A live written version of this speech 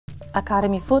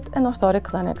Academy Foot and Orthotic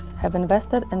Clinics have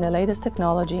invested in the latest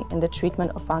technology in the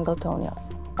treatment of fungal toenails.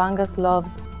 Fungus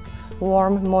loves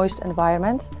warm, moist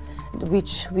environment,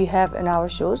 which we have in our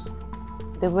shoes.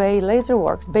 The way laser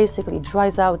works basically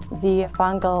dries out the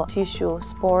fungal tissue,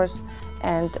 spores,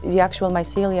 and the actual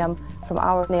mycelium from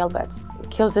our nail beds. It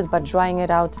kills it by drying it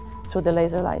out through the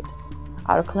laser light.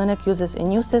 Our clinic uses a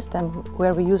new system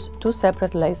where we use two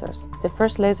separate lasers. The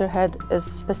first laser head is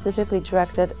specifically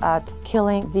directed at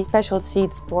killing the special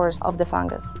seed spores of the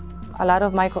fungus. A lot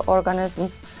of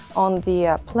microorganisms on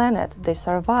the planet, they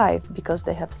survive because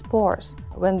they have spores.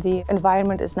 When the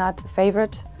environment is not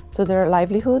favored to their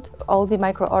livelihood, all the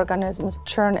microorganisms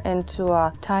turn into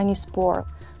a tiny spore.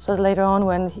 So later on,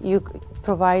 when you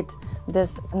provide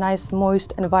this nice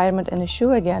moist environment in the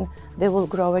shoe again, they will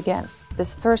grow again.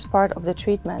 This first part of the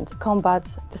treatment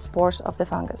combats the spores of the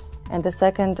fungus, and the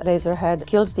second laser head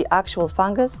kills the actual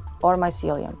fungus or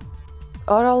mycelium.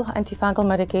 Oral antifungal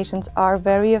medications are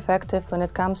very effective when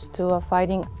it comes to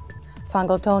fighting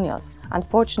fungal toenails.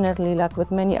 Unfortunately, like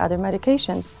with many other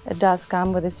medications, it does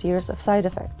come with a series of side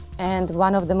effects. And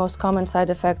one of the most common side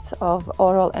effects of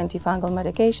oral antifungal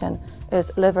medication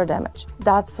is liver damage.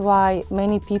 That's why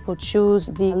many people choose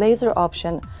the laser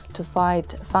option to fight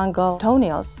fungal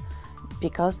toenails,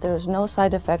 because there's no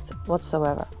side effects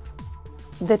whatsoever.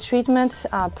 The treatment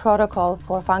protocol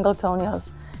for fungal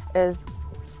toenails is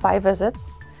 5 visits,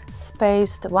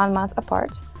 spaced 1 month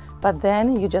apart, but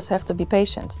then you just have to be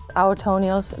patient. Our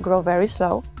toenails grow very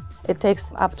slow. It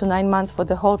takes up to 9 months for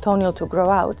the whole toenail to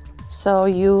grow out, so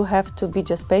you have to be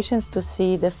just patient to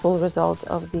see the full result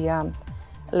of the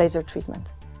laser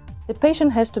treatment. The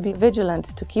patient has to be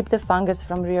vigilant to keep the fungus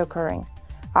from reoccurring.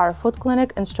 Our foot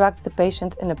clinic instructs the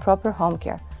patient in a proper home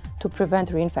care to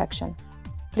prevent reinfection.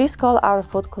 Please call our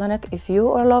foot clinic if you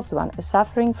or a loved one is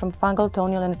suffering from fungal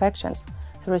toenail infections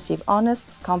to receive honest,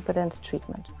 competent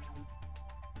treatment.